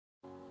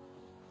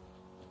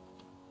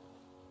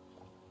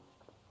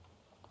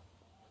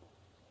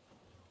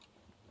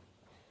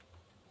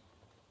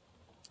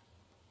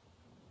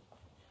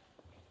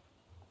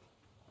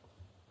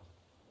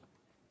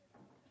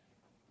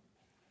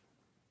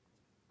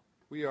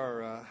We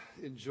are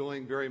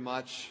enjoying very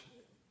much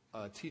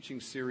a teaching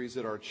series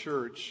at our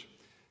church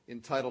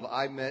entitled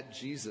I Met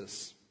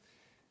Jesus.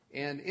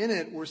 And in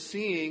it, we're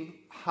seeing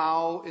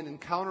how an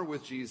encounter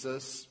with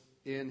Jesus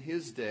in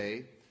his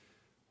day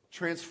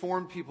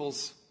transformed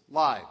people's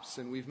lives.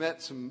 And we've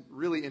met some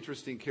really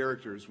interesting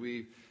characters.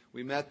 We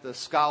met the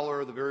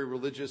scholar, the very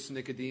religious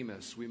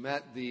Nicodemus. We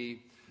met the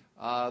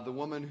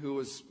woman who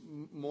was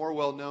more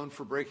well known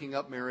for breaking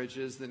up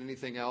marriages than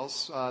anything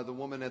else, the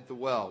woman at the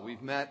well.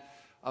 We've met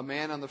a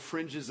man on the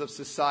fringes of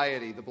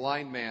society, the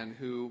blind man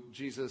who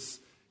Jesus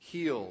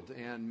healed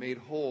and made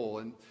whole,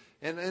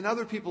 and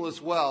other people as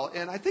well.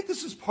 And I think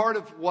this is part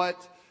of what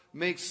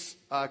makes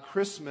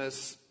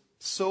Christmas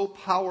so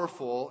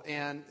powerful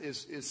and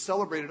is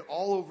celebrated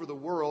all over the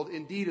world.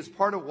 Indeed, is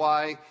part of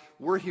why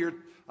we're here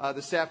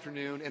this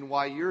afternoon and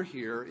why you're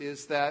here,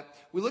 is that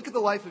we look at the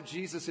life of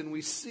Jesus and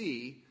we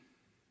see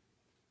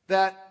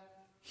that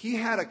he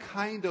had a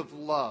kind of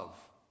love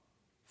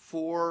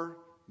for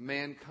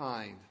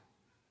mankind.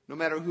 No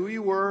matter who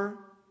you were,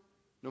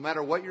 no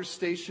matter what your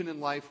station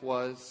in life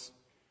was,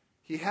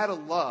 he had a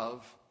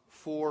love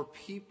for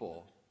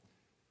people.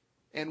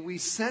 And we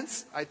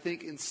sense, I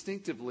think,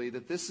 instinctively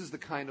that this is the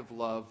kind of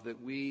love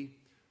that we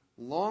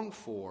long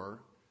for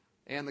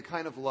and the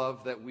kind of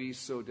love that we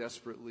so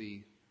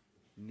desperately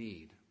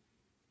need.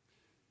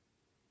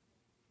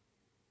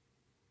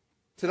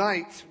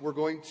 Tonight, we're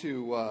going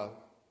to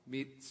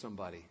meet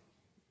somebody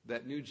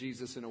that knew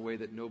Jesus in a way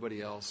that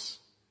nobody else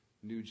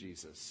knew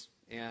Jesus.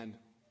 And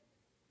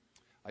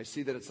I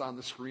see that it's on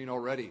the screen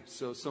already,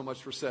 so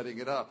much for setting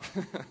it up.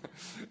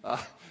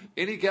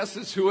 Any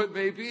guesses who it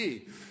may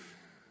be?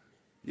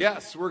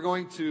 Yes, we're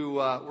going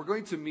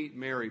to meet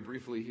Mary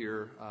briefly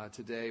here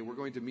today. We're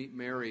going to meet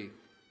Mary,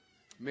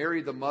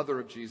 the mother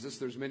of Jesus.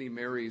 There's many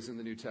Marys in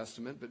the New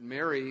Testament, but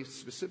Mary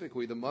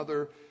specifically, the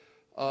mother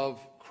of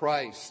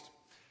Christ.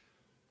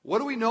 What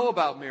do we know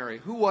about Mary?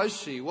 Who was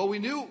she? Well, we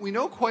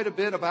know quite a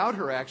bit about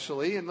her,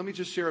 actually, and let me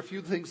just share a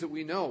few things that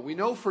we know. We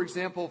know, for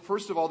example,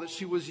 first of all, that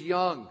she was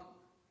young.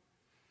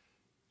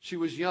 She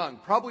was young,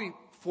 probably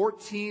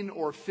 14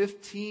 or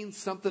 15,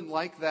 something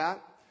like that,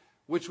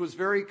 which was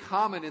very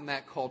common in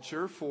that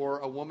culture for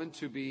a woman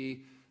to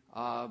be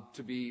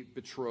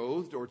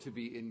betrothed or to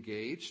be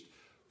engaged.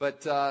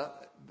 But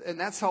and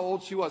that's how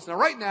old she was. Now,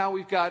 right now,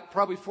 we've got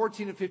probably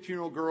 14 and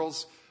 15-year-old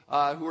girls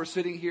who are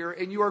sitting here,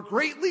 and you are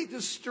greatly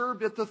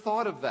disturbed at the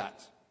thought of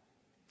that.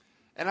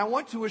 And I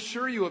want to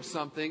assure you of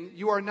something.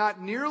 You are not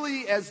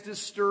nearly as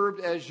disturbed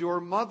as your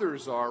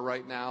mothers are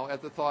right now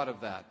at the thought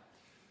of that.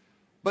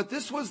 But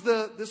this was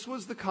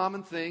the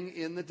common thing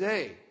in the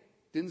day.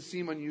 Didn't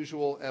seem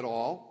unusual at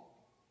all.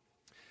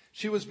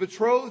 She was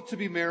betrothed to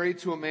be married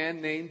to a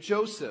man named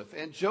Joseph.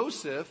 And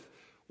Joseph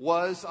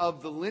was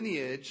of the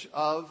lineage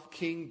of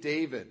King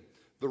David,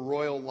 the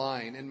royal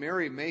line. And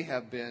Mary may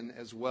have been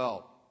as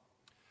well.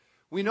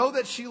 We know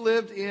that she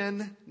lived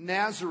in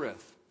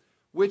Nazareth,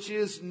 which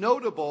is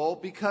notable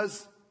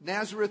because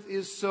Nazareth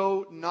is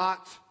so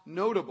not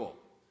notable.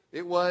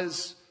 It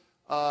was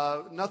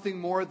nothing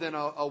more than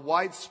a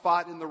wide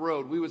spot in the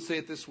road. We would say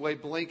it this way: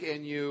 blink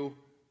and you...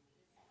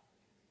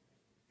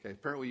 Okay,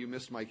 apparently you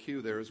missed my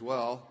cue there as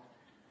well.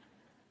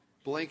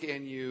 Blink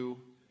and you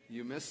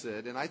miss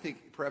it. And I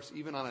think perhaps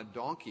even on a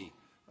donkey,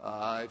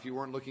 if you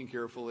weren't looking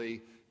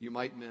carefully, you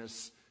might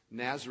miss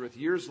Nazareth.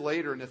 Years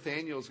later,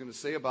 Nathanael is going to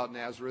say about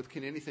Nazareth,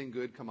 can anything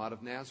good come out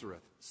of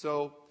Nazareth?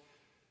 So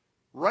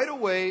right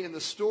away in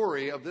the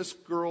story of this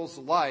girl's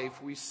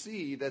life, we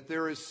see that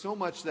there is so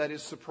much that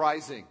is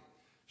surprising.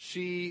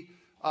 She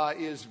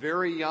is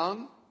very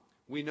young.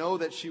 We know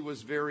that she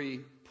was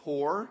very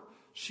poor.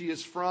 She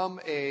is from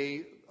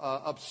a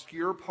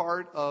obscure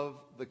part of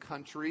the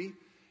country.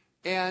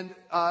 And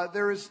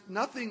there is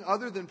nothing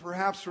other than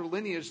perhaps her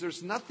lineage.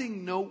 There's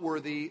nothing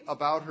noteworthy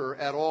about her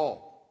at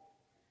all.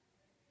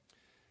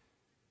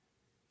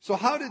 So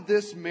how did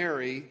this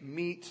Mary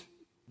meet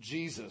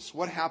Jesus?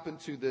 What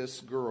happened to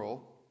this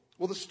girl?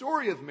 Well, the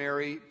story of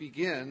Mary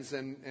begins,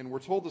 and we're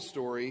told the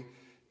story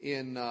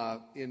in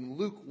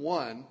Luke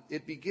 1.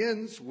 It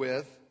begins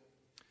with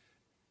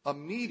a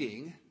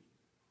meeting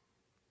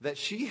that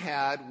she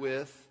had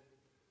with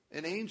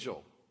an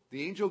angel.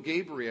 The angel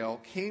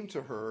Gabriel came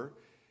to her,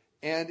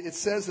 and it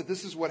says that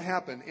this is what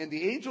happened. And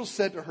the angel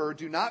said to her,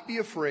 "Do not be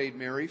afraid,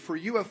 Mary, for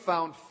you have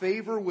found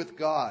favor with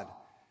God.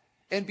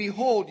 And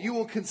behold, you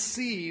will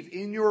conceive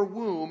in your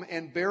womb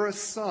and bear a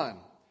son,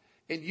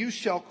 and you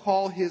shall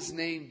call his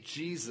name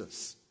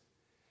Jesus.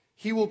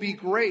 He will be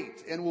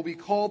great and will be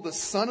called the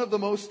Son of the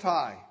Most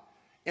High.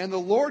 And the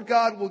Lord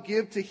God will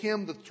give to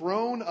him the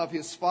throne of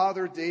his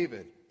father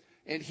David,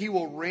 and he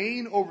will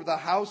reign over the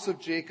house of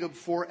Jacob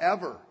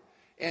forever.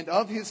 And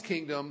of his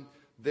kingdom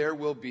there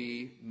will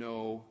be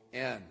no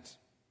end."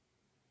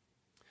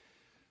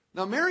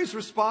 Now, Mary's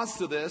response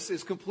to this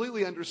is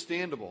completely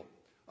understandable.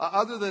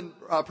 Other than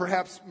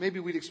perhaps maybe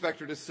we'd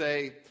expect her to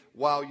say,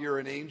 "Wow, you're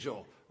an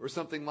angel," or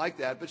something like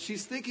that. But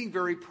she's thinking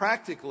very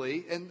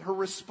practically, and her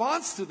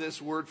response to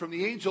this word from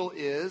the angel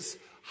is,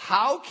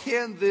 "How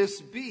can this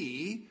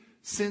be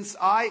since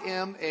I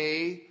am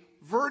a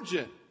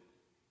virgin?"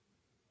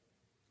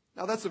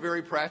 Now, that's a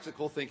very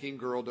practical thinking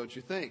girl, don't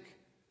you think?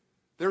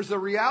 There's a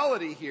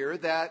reality here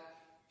that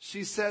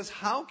she says,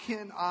 how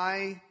can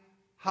I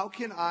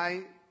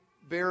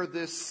bear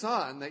this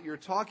son that you're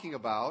talking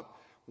about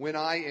when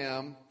I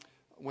am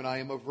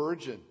a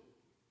virgin?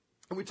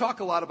 And we talk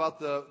a lot about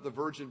the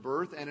virgin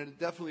birth, and it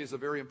definitely is a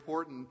very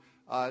important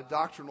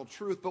doctrinal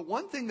truth. But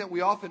one thing that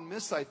we often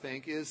miss, I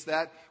think, is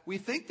that we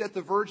think that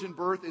the virgin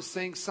birth is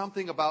saying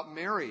something about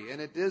Mary, and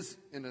it is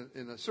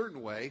in a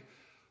certain way.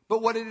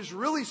 But what it is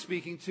really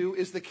speaking to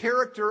is the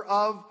character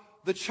of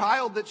the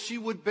child that she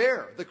would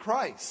bear, the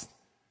Christ.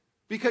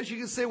 Because you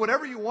can say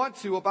whatever you want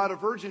to about a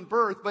virgin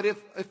birth, but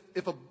if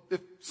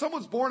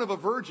someone's born of a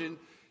virgin,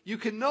 you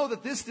can know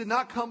that this did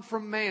not come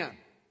from man.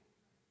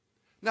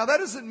 Now, that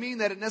doesn't mean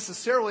that it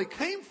necessarily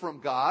came from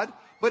God,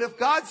 but if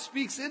God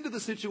speaks into the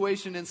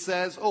situation and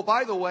says, oh,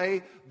 by the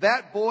way,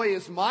 that boy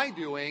is my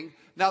doing,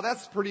 now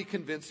that's pretty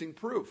convincing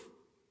proof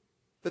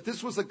that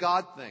this was a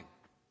God thing,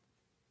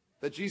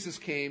 that Jesus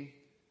came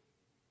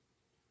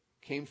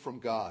from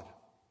God.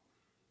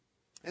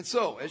 And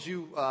so, as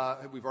we've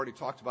already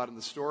talked about in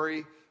the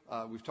story,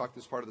 we've talked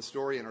this part of the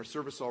story in our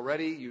service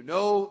already, you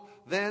know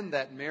then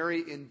that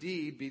Mary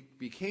indeed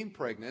became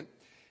pregnant,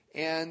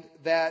 and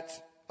that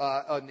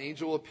an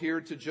angel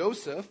appeared to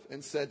Joseph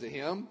and said to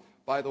him,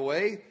 by the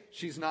way,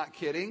 she's not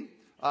kidding.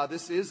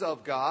 This is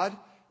of God,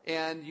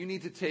 and you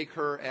need to take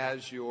her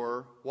as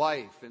your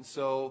wife. And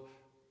so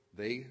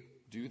they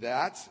do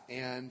that,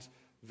 and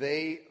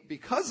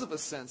because of a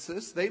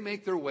census, they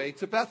make their way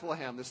to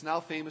Bethlehem, this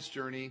now famous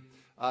journey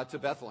to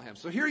Bethlehem.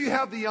 So here you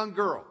have the young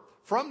girl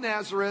from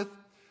Nazareth.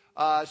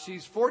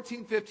 She's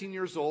 14, 15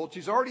 years old.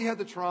 She's already had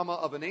the trauma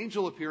of an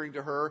angel appearing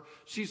to her.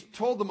 She's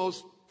told the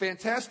most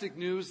fantastic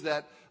news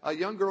that a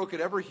young girl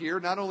could ever hear.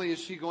 Not only is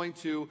she going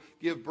to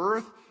give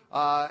birth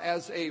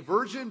as a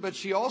virgin, but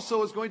she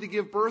also is going to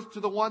give birth to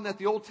the one that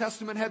the Old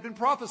Testament had been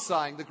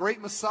prophesying, the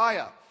great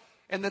Messiah,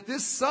 and that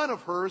this son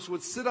of hers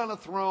would sit on a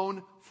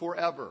throne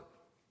forever.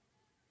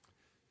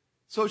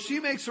 So she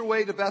makes her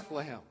way to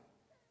Bethlehem,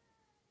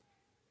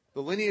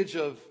 the lineage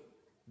of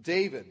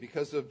David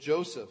because of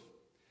Joseph.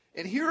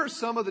 And here are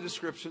some of the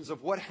descriptions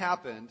of what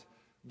happened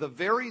the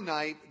very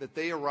night that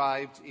they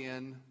arrived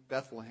in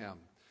Bethlehem.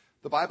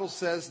 The Bible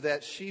says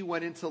that she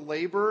went into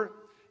labor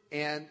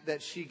and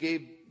that she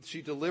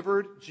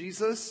delivered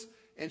Jesus,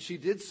 and she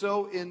did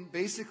so in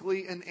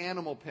basically an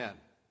animal pen.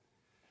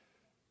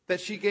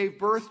 That she gave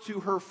birth to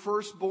her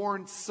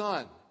firstborn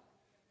son.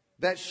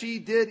 That she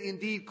did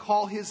indeed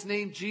call his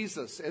name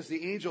Jesus, as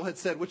the angel had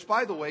said, which,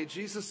 by the way,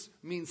 Jesus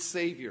means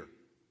Savior.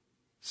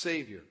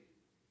 Savior.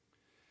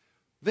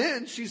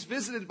 Then she's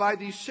visited by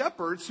these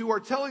shepherds who are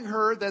telling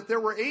her that there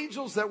were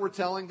angels that were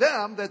telling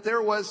them that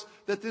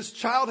this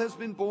child has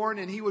been born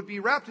and he would be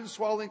wrapped in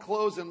swaddling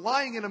clothes and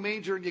lying in a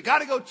manger, and you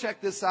got to go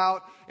check this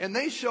out. And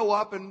they show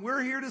up, and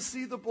we're here to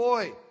see the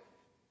boy.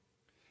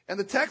 And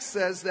the text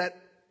says that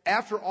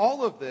after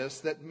all of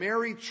this, that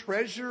Mary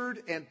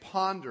treasured and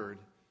pondered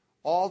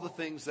all the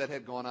things that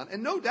had gone on.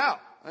 And no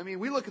doubt, I mean,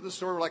 we look at the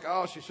story, we're like,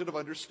 oh, she should have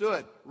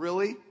understood.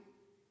 Really?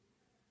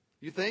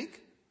 You think?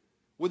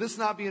 Would this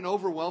not be an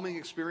overwhelming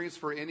experience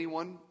for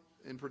anyone,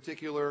 in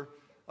particular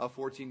a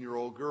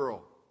 14-year-old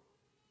girl?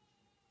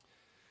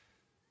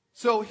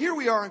 So here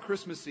we are on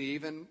Christmas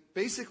Eve, and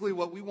basically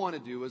what we want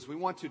to do is we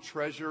want to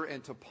treasure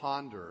and to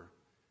ponder,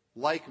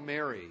 like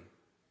Mary,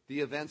 the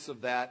events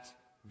of that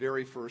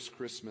very first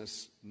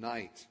Christmas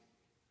night.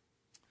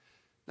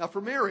 Now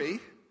for Mary,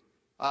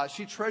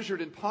 she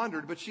treasured and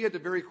pondered, but she had to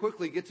very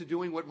quickly get to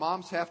doing what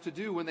moms have to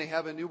do when they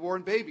have a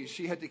newborn baby.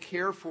 She had to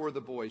care for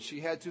the boy.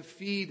 She had to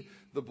feed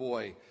the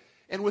boy.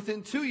 And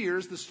within 2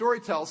 years, the story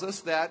tells us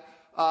that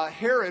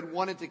Herod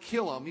wanted to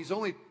kill him. He's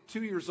only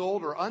 2 years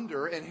old or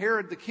under, and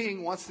Herod the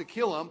king wants to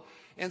kill him.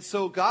 And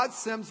so God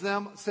sends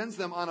them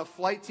on a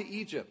flight to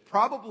Egypt,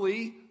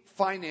 probably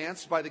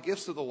financed by the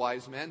gifts of the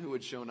wise men who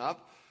had shown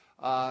up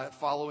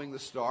following the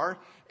star.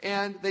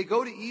 And they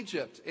go to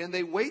Egypt, and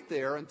they wait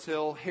there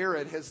until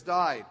Herod has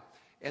died.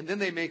 And then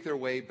they make their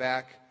way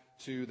back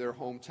to their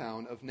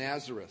hometown of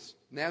Nazareth.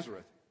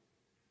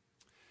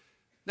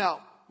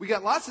 Now, we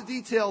got lots of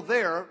detail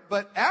there,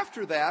 but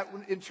after that,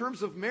 in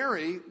terms of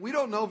Mary, we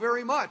don't know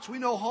very much. We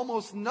know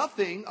almost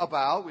nothing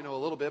about, we know a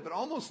little bit, but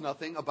almost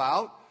nothing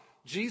about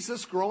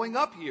Jesus' growing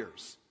up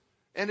years.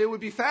 And it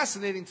would be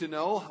fascinating to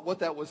know what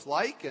that was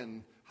like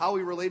and how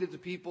he related to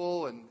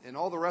people and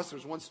all the rest.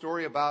 There's one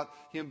story about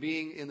him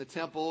being in the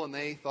temple and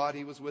they thought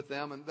he was with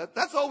them. And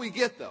that's all we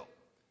get, though.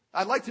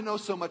 I'd like to know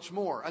so much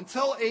more.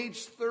 Until age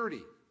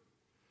 30.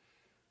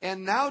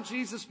 And now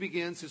Jesus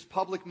begins his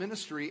public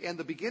ministry, and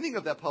the beginning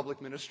of that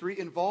public ministry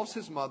involves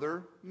his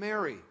mother,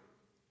 Mary.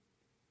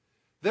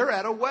 They're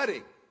at a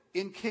wedding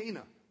in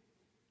Cana.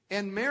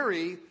 And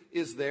Mary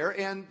is there,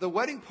 and the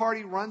wedding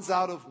party runs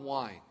out of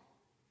wine.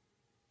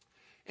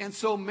 And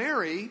so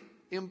Mary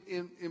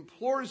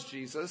implores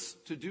Jesus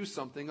to do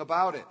something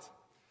about it.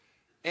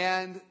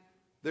 And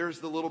there's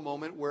the little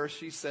moment where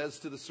she says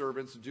to the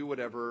servants, do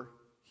whatever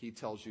he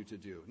tells you to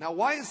do. Now,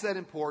 why is that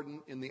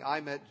important in the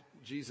I Met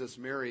Jesus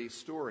Mary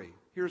story?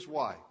 Here's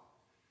why.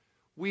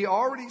 we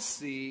already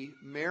see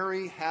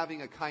Mary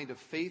having a kind of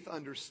faith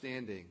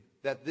understanding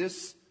that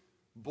this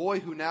boy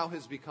who now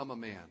has become a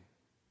man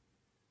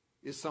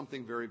is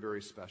something very,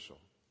 very special.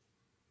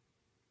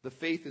 The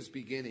faith is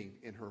beginning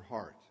in her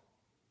heart.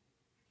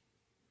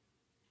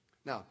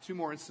 Now, two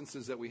more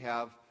instances that we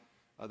have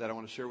that I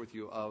want to share with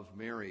you of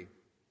Mary.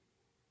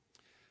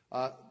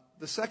 The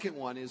second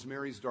one is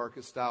Mary's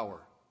darkest hour.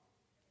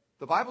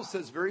 The Bible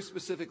says very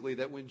specifically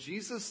that when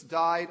Jesus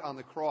died on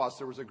the cross,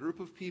 there was a group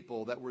of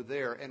people that were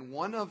there, and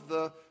one of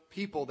the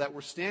people that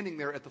were standing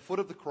there at the foot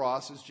of the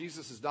cross as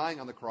Jesus is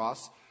dying on the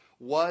cross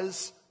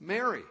was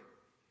Mary.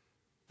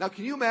 Now,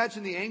 can you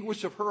imagine the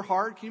anguish of her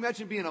heart? Can you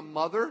imagine being a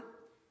mother,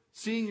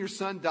 seeing your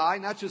son die,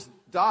 not just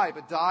die,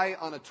 but die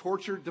on a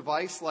torture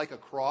device like a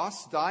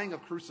cross, dying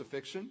of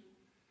crucifixion?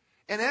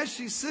 And as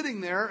she's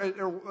sitting there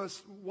or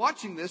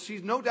watching this, she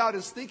no doubt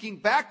is thinking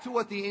back to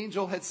what the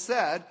angel had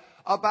said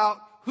about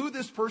who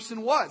this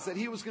person was, that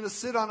he was going to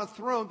sit on a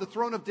throne, the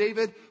throne of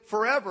David,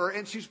 forever.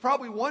 And she's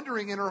probably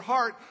wondering in her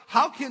heart,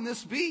 how can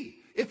this be?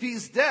 If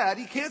he's dead,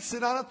 he can't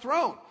sit on a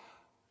throne.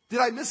 Did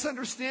I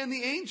misunderstand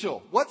the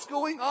angel? What's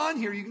going on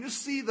here? You can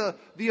just see the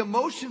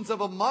emotions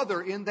of a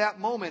mother in that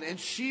moment. And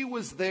she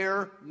was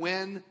there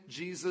when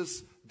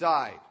Jesus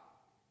died.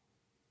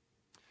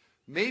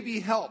 Maybe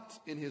helped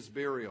in his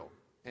burial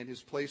and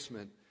his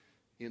placement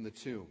in the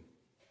tomb.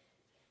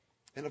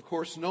 And of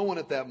course, no one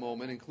at that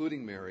moment,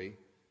 including Mary,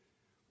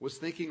 was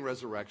thinking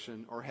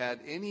resurrection or had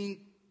any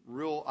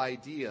real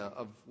idea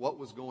of what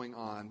was going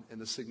on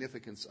and the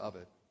significance of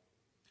it.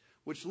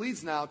 Which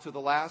leads now to the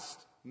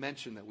last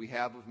mention that we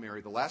have of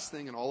Mary. The last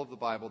thing in all of the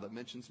Bible that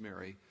mentions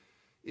Mary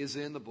is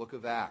in the book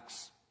of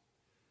Acts.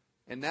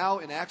 And now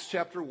in Acts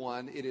chapter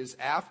 1, it is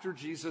after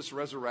Jesus'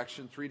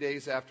 resurrection, 3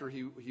 days after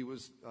he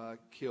was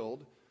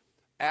killed,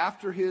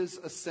 after his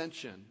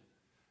ascension.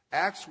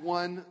 Acts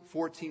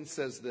 1:14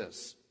 says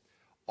this: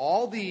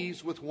 all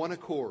these with one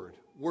accord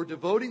were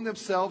devoting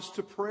themselves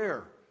to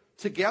prayer,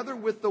 together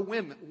with the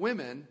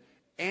women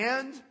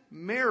and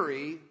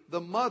Mary,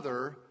 the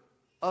mother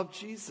of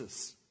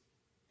Jesus.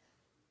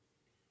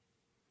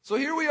 So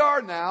here we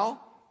are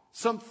now,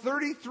 some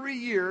 33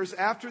 years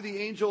after the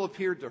angel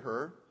appeared to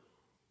her.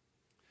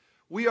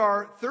 We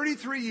are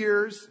 33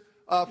 years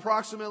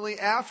approximately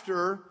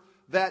after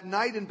that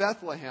night in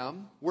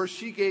Bethlehem where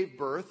she gave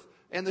birth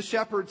and the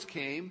shepherds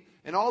came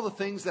and all the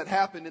things that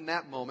happened in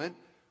that moment.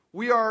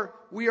 We are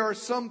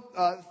some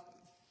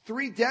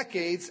 3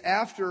 decades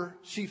after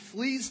she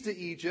flees to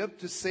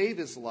Egypt to save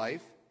his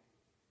life.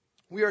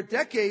 We are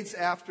decades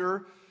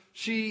after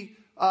she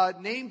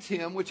named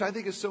him, which I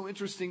think is so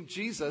interesting,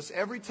 Jesus.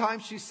 Every time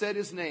she said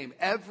his name,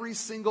 every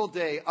single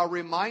day, a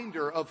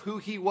reminder of who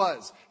he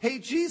was. Hey,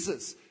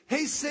 Jesus.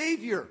 Hey,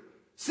 Savior.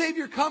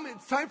 Savior, come.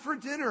 It's time for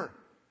dinner.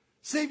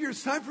 Savior,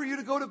 it's time for you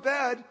to go to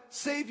bed.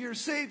 Savior,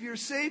 Savior,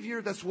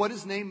 Savior. That's what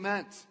his name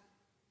meant.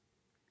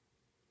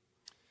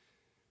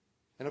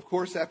 And of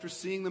course, after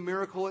seeing the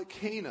miracle at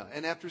Cana,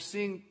 and after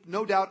seeing,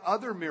 no doubt,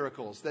 other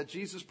miracles that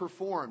Jesus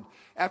performed,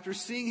 after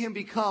seeing him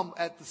become,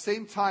 at the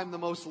same time, the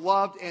most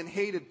loved and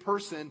hated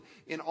person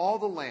in all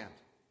the land,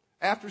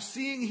 after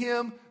seeing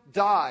him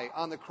die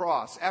on the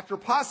cross, after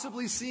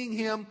possibly seeing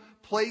him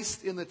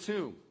placed in the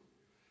tomb,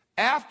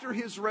 after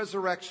his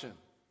resurrection,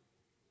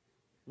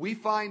 we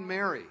find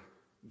Mary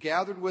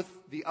gathered with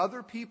the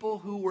other people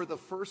who were the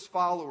first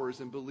followers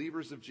and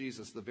believers of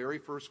Jesus, the very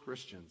first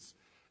Christians.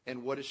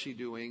 And what is she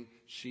doing?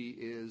 She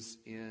is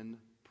in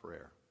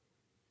prayer.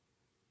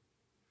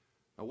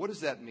 Now, what does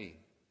that mean?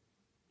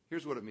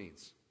 Here's what it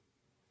means.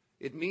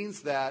 It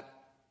means that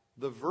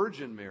the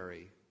Virgin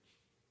Mary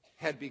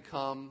had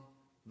become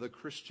the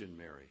Christian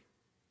Mary.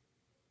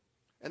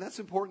 And that's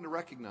important to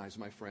recognize,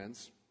 my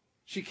friends.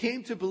 She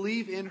came to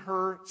believe in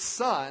her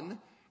Son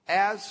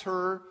as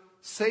her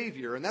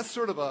Savior. And that's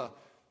sort of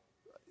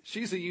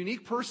she's a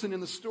unique person in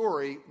the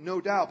story,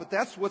 no doubt, but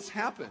that's what's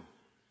happened.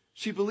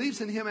 She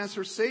believes in him as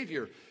her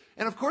Savior.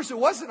 And of course, it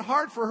wasn't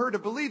hard for her to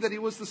believe that he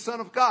was the Son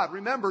of God.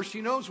 Remember,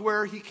 she knows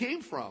where he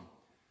came from.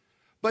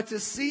 But to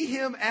see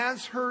him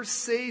as her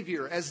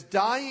Savior, as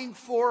dying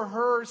for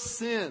her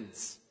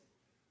sins,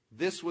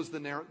 this was the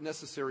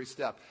necessary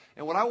step.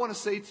 And what I want to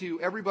say to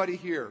everybody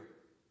here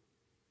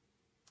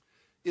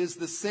is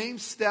the same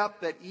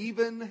step that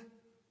even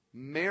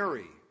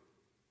Mary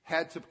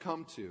had to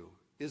come to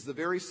is the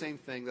very same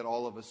thing that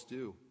all of us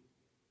do.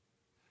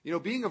 You know,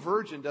 being a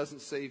virgin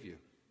doesn't save you.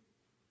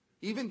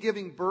 Even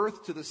giving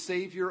birth to the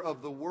Savior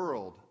of the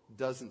world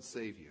doesn't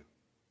save you.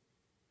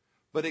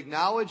 But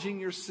acknowledging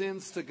your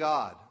sins to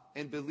God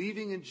and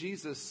believing in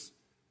Jesus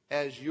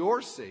as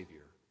your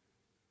Savior,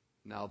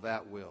 now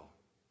that will.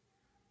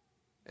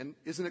 And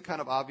isn't it kind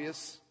of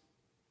obvious?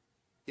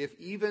 If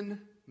even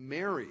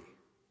Mary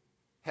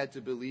had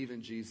to believe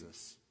in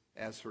Jesus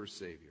as her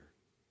Savior,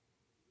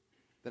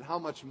 then how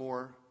much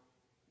more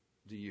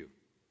do you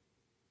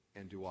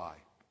and do I?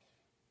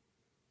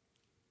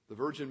 The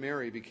Virgin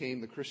Mary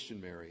became the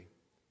Christian Mary.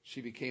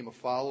 She became a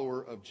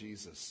follower of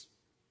Jesus.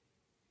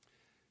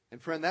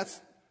 And friend,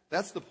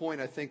 that's the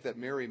point I think that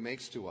Mary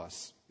makes to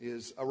us,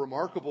 is a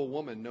remarkable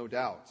woman, no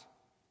doubt.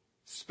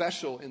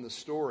 special in the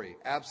story,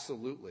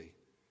 absolutely.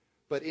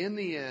 But in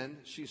the end,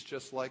 she's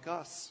just like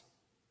us.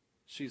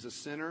 She's a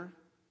sinner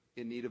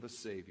in need of a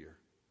Savior.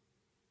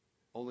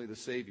 Only the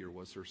Savior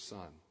was her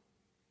Son.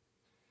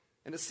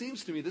 And it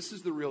seems to me this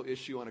is the real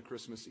issue on a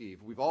Christmas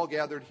Eve. We've all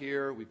gathered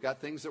here. We've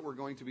got things that we're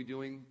going to be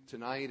doing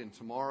tonight and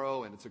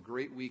tomorrow, and it's a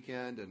great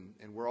weekend,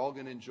 and we're all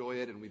going to enjoy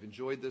it, and we've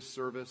enjoyed this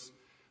service.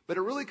 But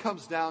it really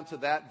comes down to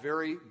that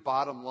very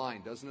bottom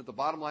line, doesn't it? The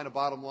bottom line of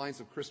bottom lines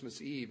of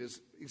Christmas Eve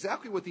is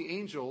exactly what the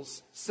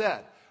angels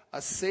said.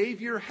 A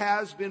Savior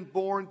has been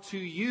born to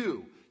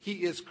you. He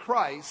is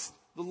Christ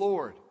the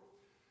Lord.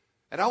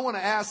 And I want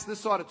to ask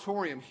this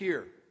auditorium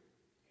here,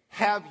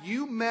 have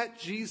you met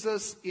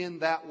Jesus in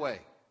that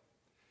way?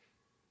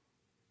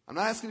 I'm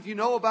not asking if you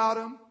know about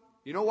him.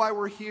 You know why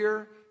we're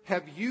here.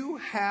 Have you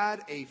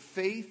had a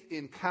faith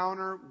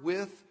encounter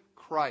with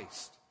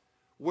Christ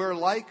where,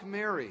 like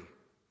Mary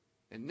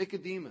and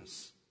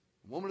Nicodemus,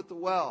 the woman at the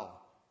well,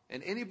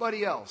 and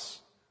anybody else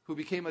who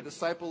became a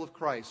disciple of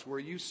Christ, where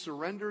you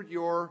surrendered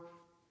your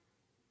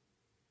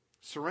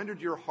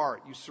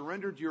heart, you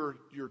surrendered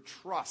your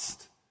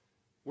trust,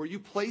 where you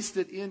placed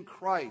it in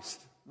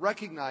Christ,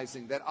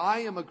 recognizing that I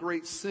am a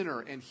great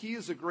sinner and he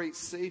is a great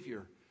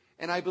Savior.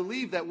 And I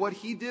believe that what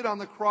he did on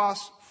the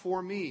cross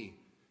for me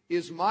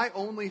is my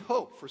only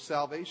hope for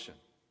salvation.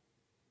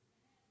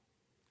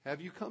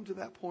 Have you come to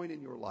that point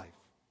in your life?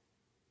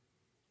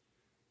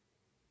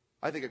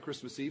 I think a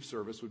Christmas Eve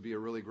service would be a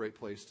really great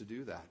place to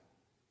do that.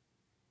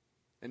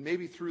 And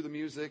maybe through the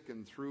music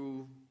and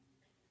through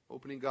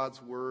opening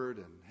God's Word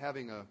and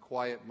having a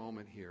quiet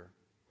moment here,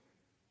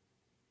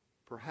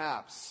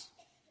 perhaps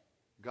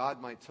God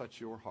might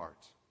touch your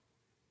heart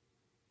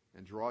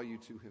and draw you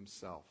to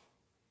himself,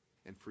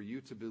 and for you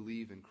to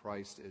believe in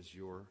Christ as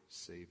your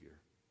Savior.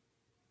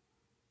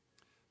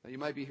 Now you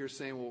might be here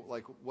saying, well,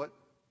 like, what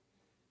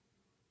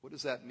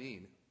does that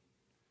mean?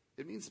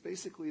 It means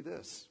basically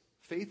this.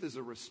 Faith is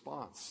a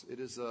response. It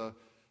is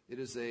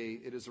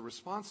a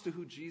response to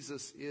who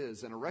Jesus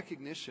is, and a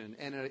recognition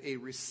and a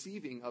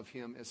receiving of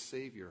him as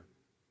Savior.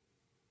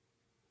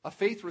 A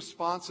faith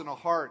response in a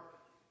heart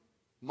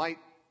might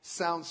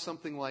sound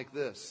something like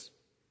this.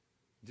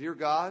 Dear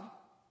God,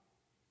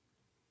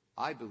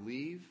 I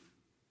believe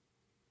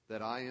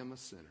that I am a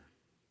sinner.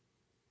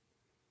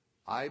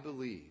 I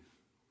believe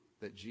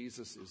that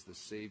Jesus is the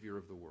Savior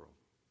of the world.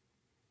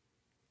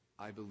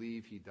 I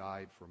believe he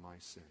died for my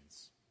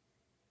sins.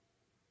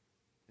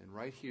 And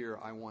right here,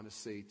 I want to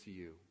say to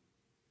you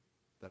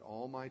that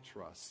all my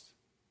trust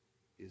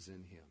is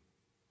in him.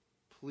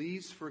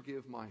 Please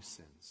forgive my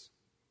sins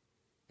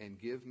and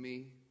give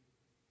me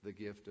the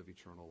gift of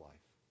eternal life.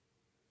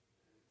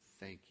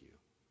 Thank you.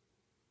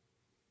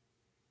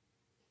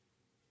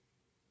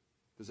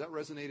 Does that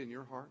resonate in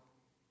your heart?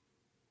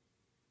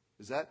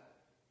 Is that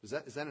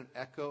an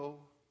echo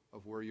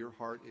of where your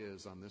heart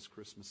is on this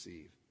Christmas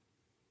Eve?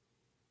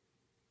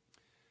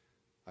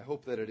 I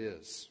hope that it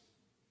is.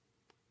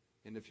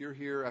 And if you're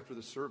here after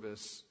the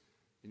service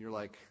and you're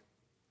like,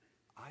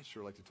 I'd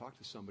sure like to talk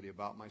to somebody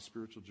about my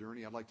spiritual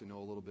journey. I'd like to know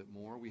a little bit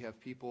more. We have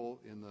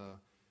people in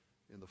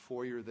the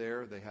foyer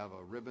there. They have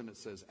a ribbon that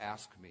says,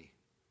 "Ask me."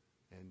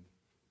 And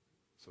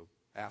so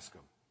ask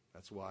them.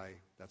 That's why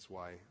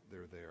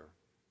they're there.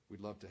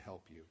 We'd love to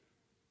help you.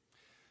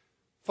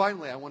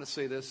 Finally, I want to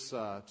say this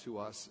to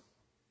us.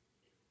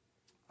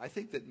 I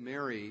think that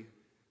Mary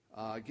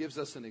gives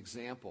us an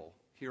example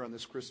here on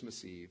this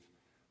Christmas Eve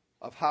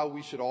of how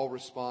we should all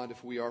respond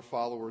if we are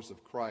followers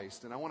of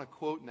Christ. And I want to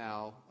quote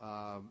now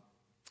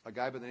a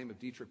guy by the name of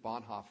Dietrich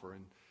Bonhoeffer.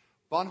 And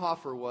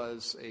Bonhoeffer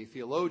was a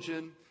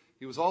theologian.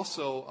 He was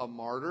also a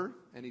martyr,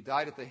 and he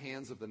died at the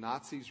hands of the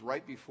Nazis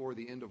right before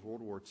the end of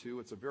World War II.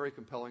 It's a very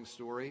compelling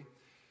story.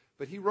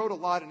 But he wrote a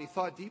lot, and he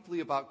thought deeply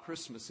about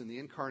Christmas and the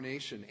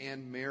Incarnation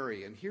and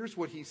Mary. And here's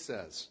what he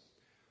says.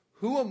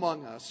 Who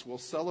among us will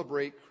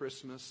celebrate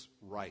Christmas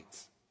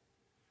right?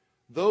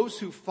 Those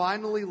who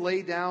finally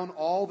lay down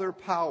all their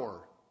power,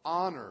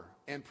 honor,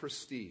 and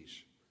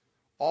prestige,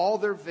 all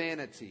their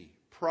vanity,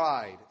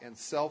 pride, and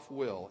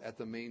self-will at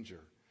the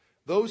manger.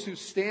 Those who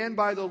stand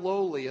by the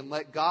lowly and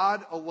let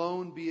God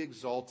alone be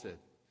exalted.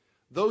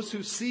 Those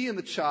who see in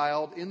the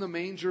child, in the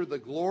manger, the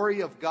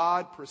glory of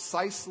God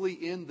precisely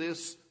in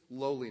this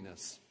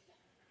lowliness.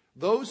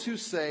 Those who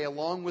say,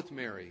 along with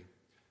Mary,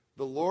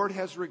 the Lord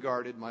has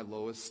regarded my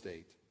low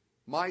estate.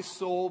 My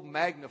soul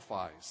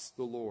magnifies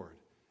the Lord,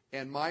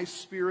 and my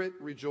spirit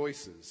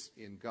rejoices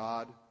in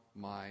God,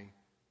 my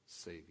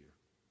Savior.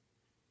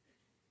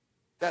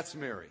 That's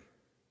Mary.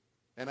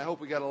 And I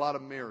hope we got a lot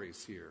of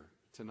Marys here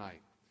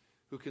tonight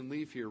who can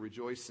leave here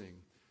rejoicing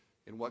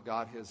in what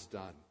God has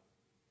done.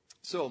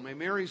 So may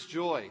Mary's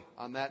joy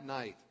on that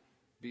night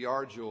be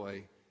our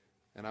joy.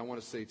 And I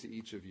want to say to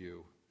each of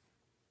you,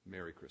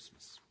 Merry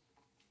Christmas.